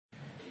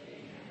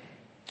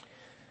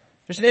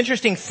There's an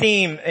interesting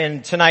theme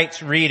in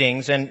tonight's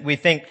readings, and we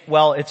think,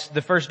 well, it's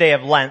the first day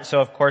of Lent, so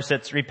of course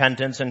it's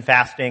repentance and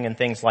fasting and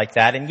things like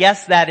that. And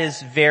yes, that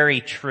is very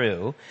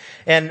true.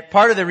 And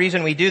part of the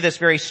reason we do this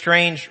very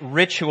strange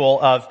ritual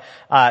of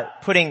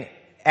putting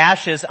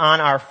ashes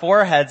on our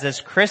foreheads as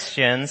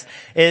Christians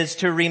is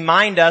to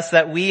remind us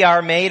that we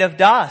are made of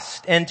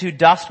dust, and to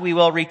dust we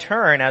will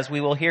return, as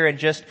we will hear in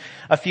just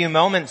a few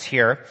moments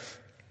here.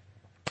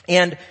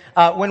 And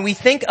when we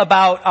think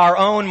about our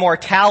own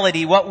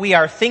mortality, what we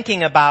are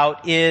thinking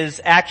about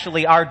is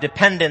actually our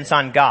dependence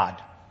on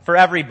God. For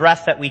every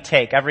breath that we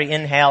take, every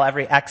inhale,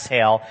 every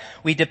exhale,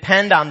 we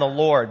depend on the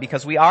Lord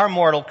because we are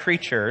mortal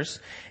creatures,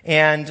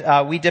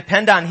 and we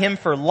depend on Him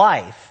for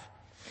life.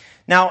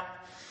 Now,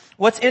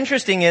 what's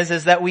interesting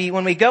is that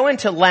when we go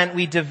into Lent,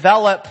 we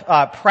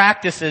develop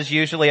practices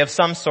usually of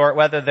some sort,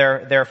 whether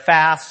they're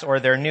fasts or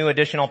they're new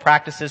additional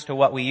practices to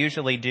what we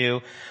usually do,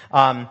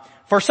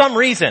 for some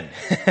reason.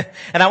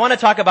 And I want to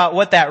talk about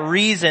what that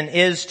reason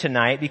is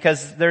tonight,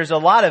 because there's a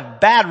lot of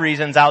bad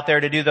reasons out there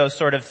to do those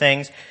sort of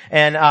things,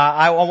 and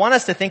I want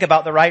us to think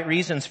about the right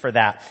reasons for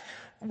that.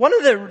 One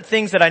of the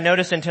things that I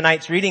noticed in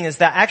tonight's reading is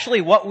that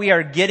actually what we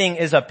are getting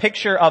is a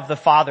picture of the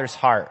Father's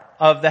heart,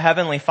 of the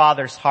Heavenly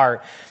Father's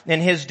heart,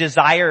 and His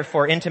desire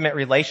for intimate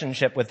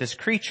relationship with His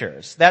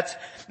creatures.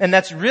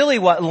 That's really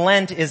what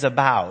Lent is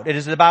about. It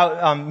is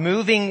about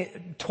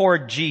moving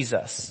toward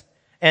Jesus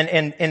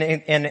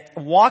and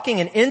walking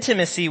in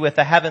intimacy with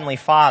the Heavenly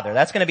Father.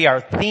 That's going to be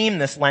our theme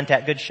this Lent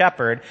at Good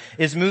Shepherd,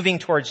 is moving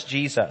towards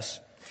Jesus.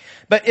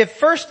 But if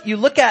first you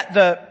look at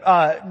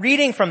the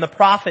reading from the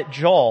prophet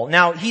Joel,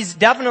 now he's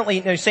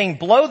definitely saying,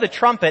 blow the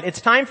trumpet.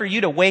 It's time for you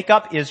to wake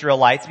up,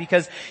 Israelites,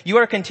 because you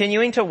are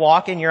continuing to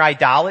walk in your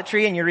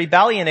idolatry and your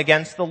rebellion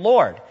against the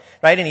Lord.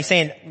 Right? And he's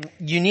saying,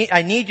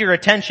 I need your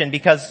attention,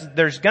 because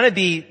there's going to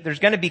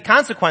be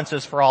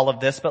consequences for all of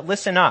this, but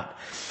listen up.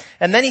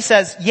 And then he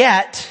says,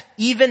 yet,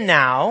 even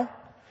now,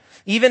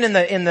 even in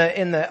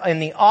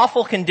the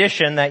awful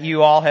condition that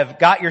you all have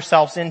got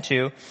yourselves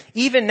into,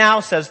 even now,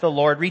 says the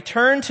Lord,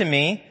 return to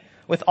me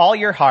with all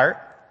your heart,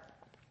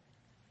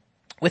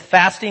 with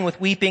fasting,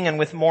 with weeping, and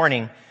with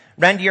mourning.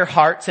 Rend your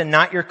hearts and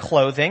not your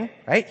clothing,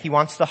 right? He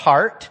wants the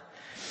heart.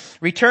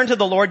 Return to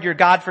the Lord your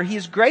God, for He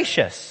is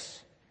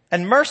gracious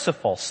and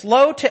merciful,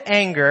 slow to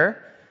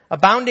anger,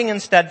 abounding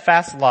in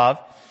steadfast love,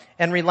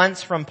 and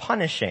relents from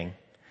punishing.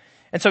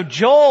 And so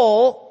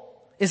Joel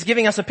is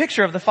giving us a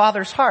picture of the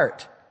Father's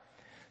heart.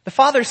 The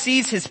Father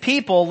sees His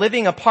people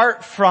living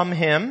apart from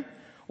Him,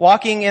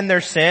 walking in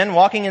their sin,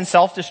 walking in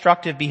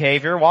self-destructive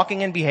behavior,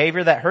 walking in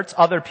behavior that hurts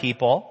other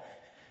people.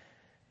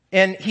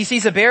 And He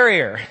sees a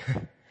barrier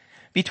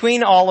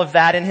between all of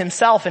that and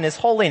Himself and His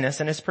holiness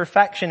and His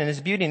perfection and His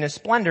beauty and His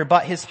splendor.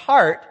 But His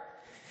heart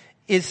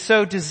is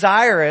so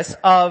desirous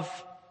of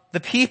the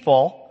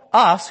people,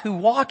 us, who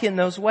walk in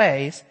those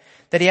ways,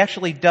 that He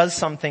actually does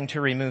something to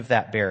remove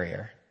that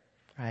barrier.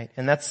 Right?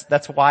 And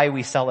that's why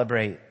we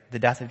celebrate the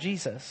death of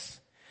Jesus.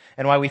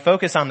 And why we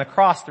focus on the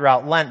cross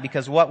throughout Lent,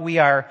 because what we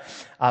are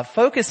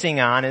focusing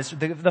on is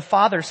the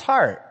Father's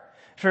heart,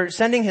 for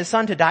sending His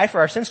Son to die for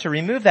our sins, to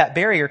remove that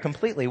barrier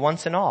completely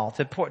once and all,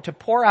 to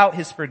pour out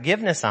His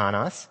forgiveness on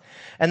us,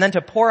 and then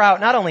to pour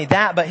out not only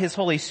that, but His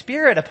Holy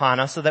Spirit upon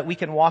us so that we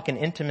can walk in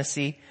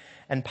intimacy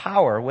and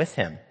power with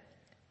Him.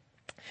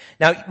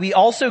 Now, we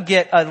also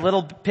get a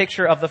little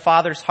picture of the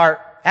Father's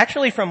heart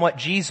actually from what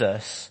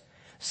Jesus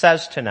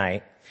says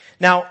tonight.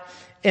 Now,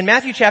 in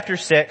Matthew chapter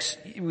 6,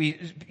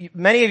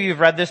 many of you have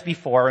read this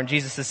before, and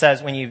Jesus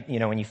says when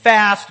you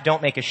fast,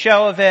 don't make a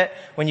show of it.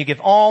 When you give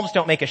alms,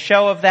 don't make a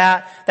show of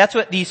that. That's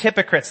what these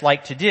hypocrites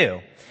like to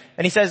do.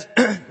 And He says,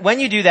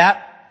 when you do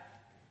that,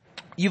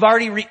 you've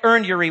already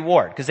earned your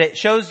reward, because it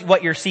shows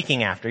what you're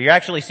seeking after. You're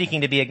actually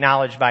seeking to be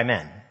acknowledged by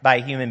men, by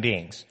human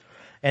beings,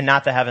 and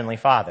not the Heavenly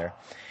Father.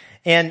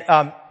 And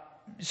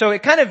so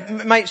it kind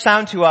of might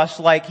sound to us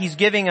like He's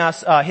giving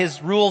us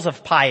His rules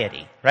of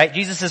piety, right?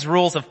 Jesus'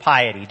 rules of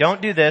piety.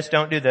 Don't do this,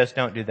 don't do this,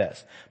 don't do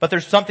this. But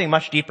there's something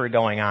much deeper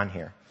going on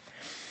here.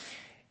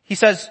 He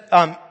says,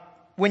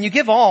 when you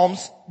give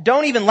alms,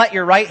 don't even let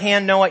your right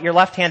hand know what your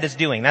left hand is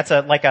doing.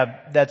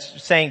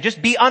 That's saying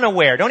just be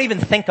unaware. Don't even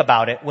think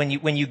about it when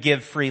you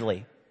give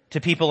freely to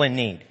people in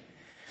need.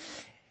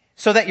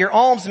 So that your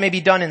alms may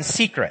be done in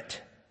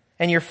secret.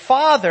 And your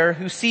Father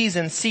who sees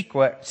in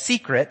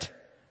secret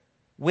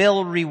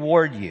will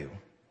reward you.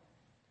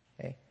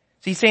 Okay?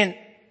 So He's saying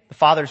the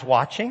Father's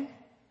watching.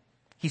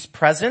 He's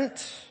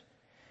present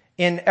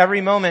in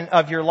every moment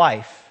of your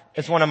life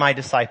as one of my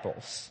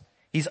disciples.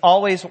 He's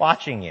always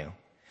watching you.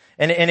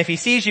 And if He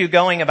sees you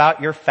going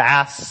about your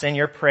fasts and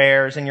your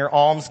prayers and your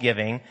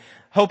almsgiving,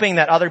 hoping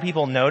that other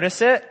people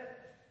notice it,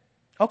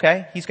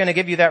 okay, He's going to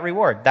give you that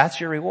reward.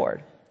 That's your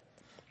reward.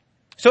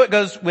 So it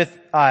goes with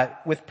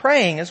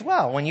praying as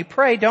well. When you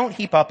pray, don't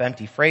heap up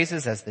empty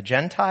phrases as the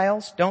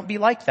Gentiles. Don't be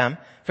like them,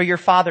 for your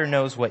Father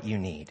knows what you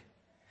need.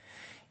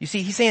 You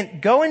see, He's saying,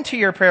 go into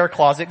your prayer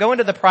closet, go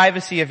into the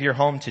privacy of your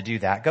home to do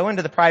that. Go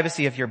into the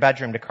privacy of your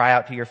bedroom to cry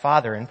out to your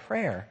Father in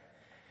prayer.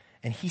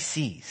 And He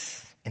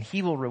sees, and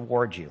He will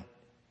reward you.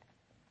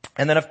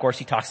 And then, of course,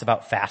 he talks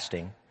about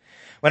fasting.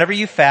 Whenever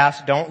you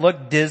fast, don't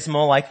look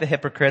dismal like the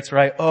hypocrites,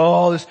 right?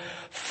 Oh, this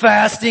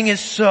fasting is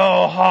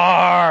so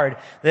hard.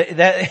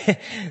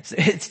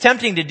 It's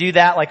tempting to do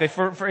that. Like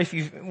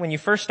when you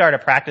first start a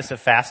practice of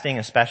fasting,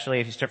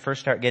 especially if you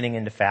first start getting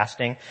into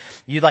fasting,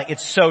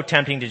 it's so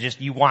tempting to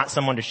you want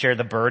someone to share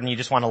the burden. You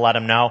just want to let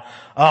them know,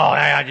 oh,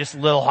 I'm just a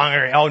little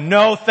hungry. Oh,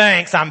 no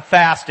thanks, I'm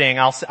fasting.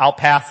 I'll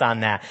pass on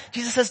that.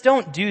 Jesus says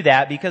don't do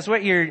that, because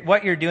what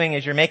you're doing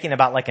is you're making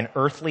about like an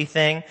earthly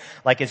thing.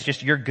 Like it's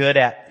just you're good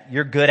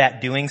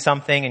at doing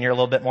something and you're a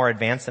little bit more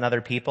advanced than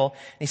other people.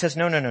 And he says,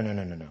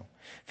 no.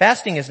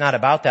 Fasting is not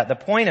about that. The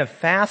point of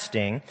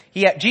fasting,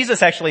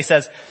 Jesus actually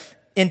says,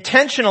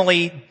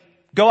 intentionally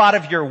go out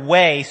of your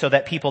way so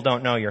that people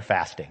don't know you're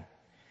fasting.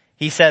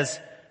 He says,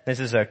 this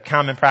is a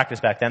common practice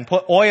back then,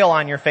 put oil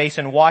on your face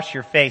and wash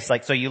your face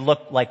so you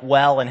look like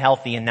well and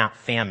healthy and not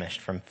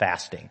famished from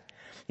fasting.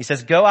 He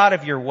says, go out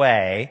of your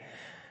way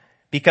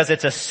because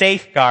it's a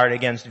safeguard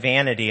against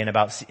vanity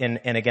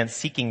and against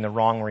seeking the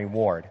wrong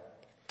reward.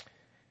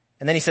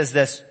 And then he says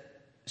this,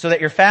 so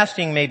that your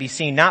fasting may be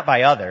seen not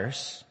by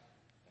others,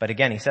 but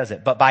again he says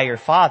it, but by your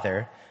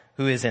Father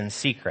who is in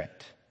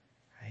secret.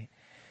 Right?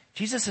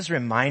 Jesus is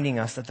reminding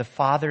us that the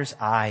Father's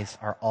eyes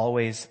are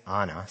always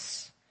on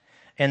us.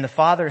 And the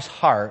Father's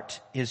heart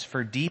is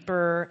for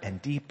deeper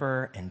and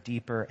deeper and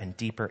deeper and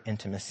deeper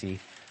intimacy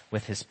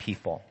with his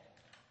people.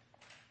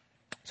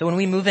 So when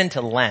we move into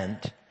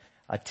Lent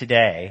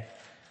today,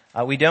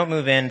 we don't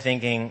move in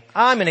thinking,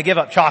 I'm going to give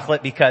up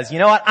chocolate because, you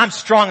know what, I'm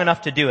strong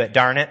enough to do it,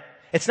 darn it.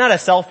 It's not a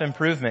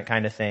self-improvement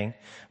kind of thing.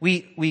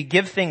 We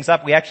give things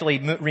up. We actually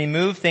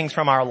remove things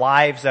from our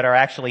lives that are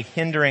actually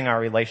hindering our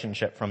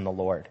relationship from the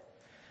Lord.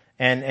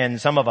 And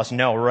some of us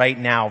know right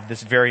now,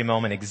 this very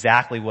moment,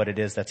 exactly what it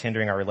is that's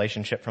hindering our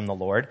relationship from the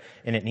Lord.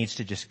 And it needs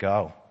to just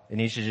go. It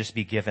needs to just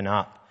be given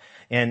up.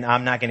 And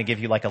I'm not going to give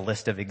you like a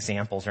list of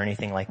examples or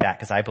anything like that,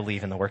 because I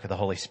believe in the work of the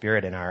Holy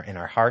Spirit in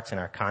our hearts and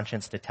our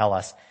conscience to tell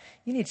us,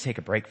 you need to take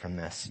a break from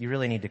this. You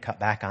really need to cut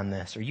back on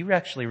this. Or you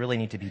actually really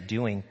need to be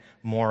doing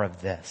more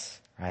of this,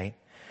 right?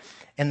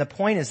 And the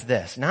point is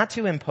this, not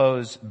to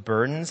impose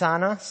burdens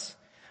on us,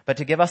 but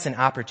to give us an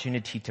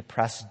opportunity to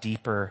press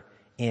deeper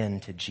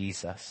into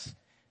Jesus.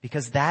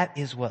 Because that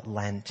is what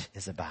Lent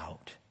is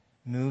about.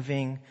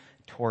 Moving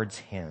towards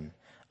him.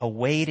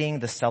 Awaiting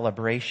the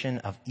celebration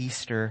of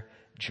Easter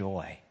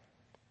joy.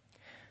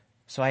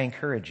 So I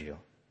encourage you,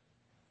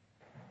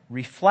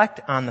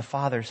 reflect on the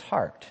Father's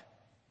heart.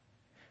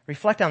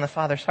 Reflect on the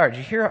Father's heart. Did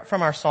you hear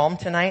from our psalm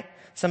tonight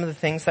some of the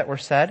things that were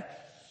said?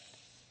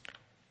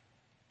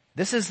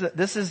 This is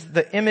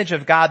the image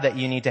of God that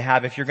you need to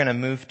have if you're going to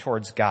move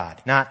towards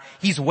God. Not,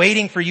 he's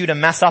waiting for you to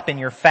mess up in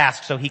your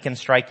fast so he can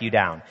strike you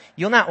down.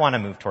 You'll not want to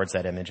move towards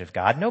that image of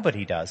God.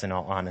 Nobody does, in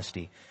all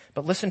honesty.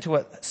 But listen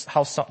to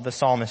how the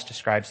psalmist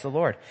describes the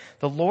Lord.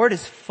 The Lord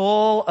is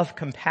full of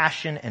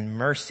compassion and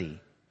mercy,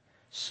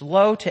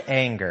 slow to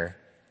anger,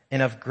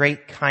 and of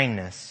great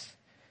kindness.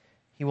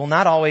 He will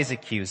not always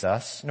accuse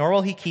us, nor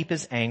will he keep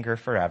his anger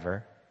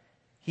forever.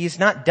 He has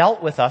not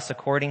dealt with us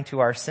according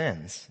to our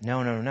sins.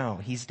 No.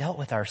 He's dealt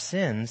with our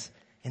sins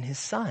in his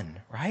Son,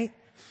 right?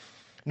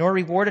 Nor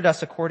rewarded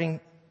us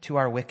according to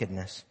our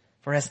wickedness.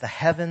 For as the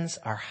heavens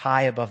are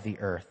high above the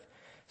earth,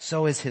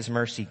 so is his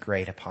mercy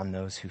great upon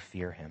those who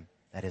fear him.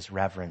 That is,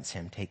 reverence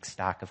him, take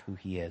stock of who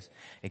he is,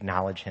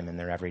 acknowledge him in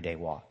their everyday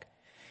walk.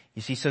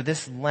 You see, so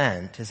this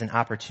Lent is an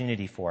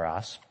opportunity for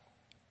us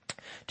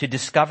to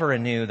discover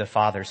anew the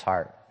Father's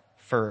heart.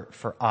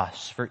 For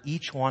us, for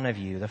each one of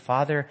you, the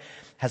Father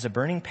has a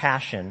burning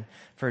passion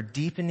for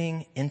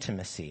deepening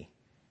intimacy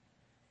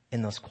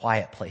in those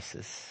quiet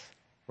places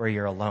where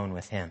you're alone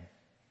with him,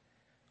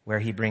 where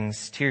he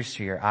brings tears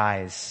to your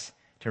eyes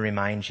to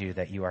remind you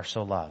that you are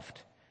so loved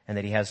and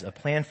that he has a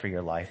plan for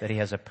your life, that he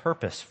has a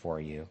purpose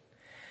for you,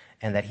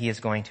 and that he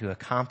is going to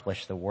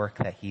accomplish the work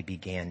that he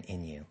began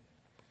in you.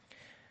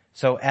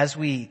 So as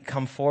we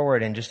come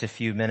forward in just a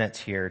few minutes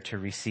here to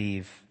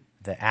receive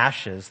the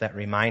ashes that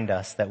remind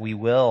us that we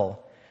will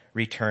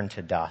return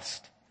to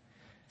dust.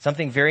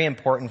 Something very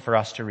important for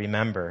us to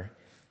remember.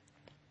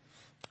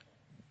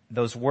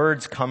 Those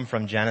words come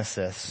from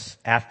Genesis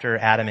after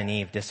Adam and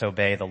Eve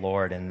disobey the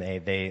Lord, and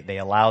they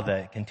allow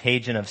the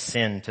contagion of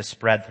sin to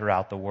spread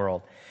throughout the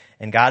world.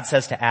 And God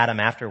says to Adam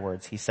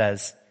afterwards, he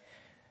says,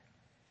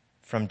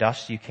 from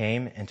dust you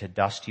came and to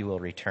dust you will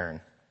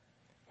return.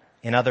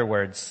 In other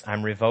words,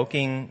 I'm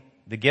revoking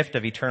the gift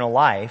of eternal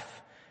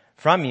life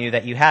from you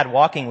that you had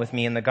walking with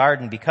me in the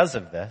garden because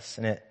of this.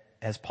 And it,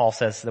 as Paul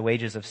says, the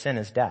wages of sin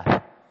is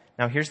death.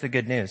 Now here's the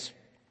good news.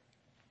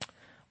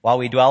 While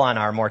we dwell on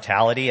our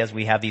mortality as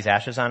we have these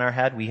ashes on our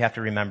head, we have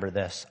to remember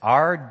this.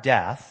 Our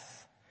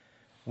death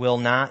will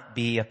not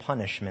be a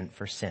punishment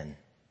for sin.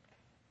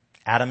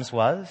 Adam's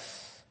was,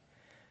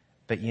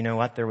 but you know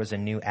what? There was a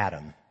new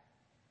Adam.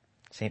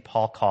 St.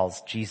 Paul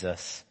calls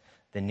Jesus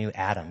the new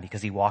Adam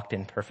because he walked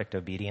in perfect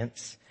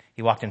obedience.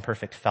 He walked in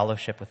perfect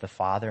fellowship with the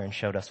Father and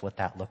showed us what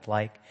that looked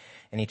like.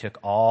 And he took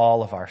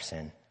all of our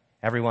sin.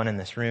 Everyone in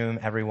this room,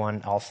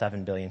 all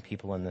 7 billion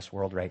people in this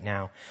world right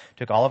now,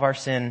 took all of our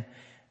sin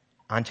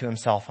onto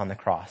himself on the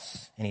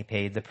cross, and he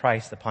paid the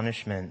price, the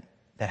punishment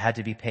that had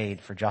to be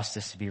paid for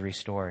justice to be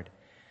restored,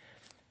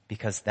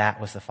 because that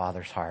was the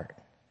Father's heart,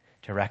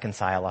 to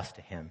reconcile us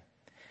to him.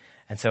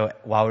 And so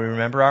while we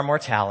remember our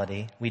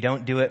mortality, we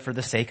don't do it for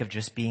the sake of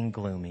just being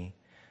gloomy.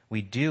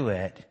 We do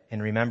it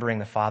in remembering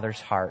the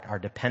Father's heart, our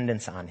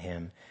dependence on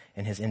him,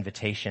 and his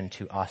invitation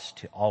to us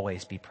to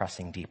always be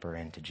pressing deeper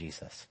into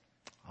Jesus.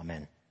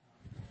 Amen.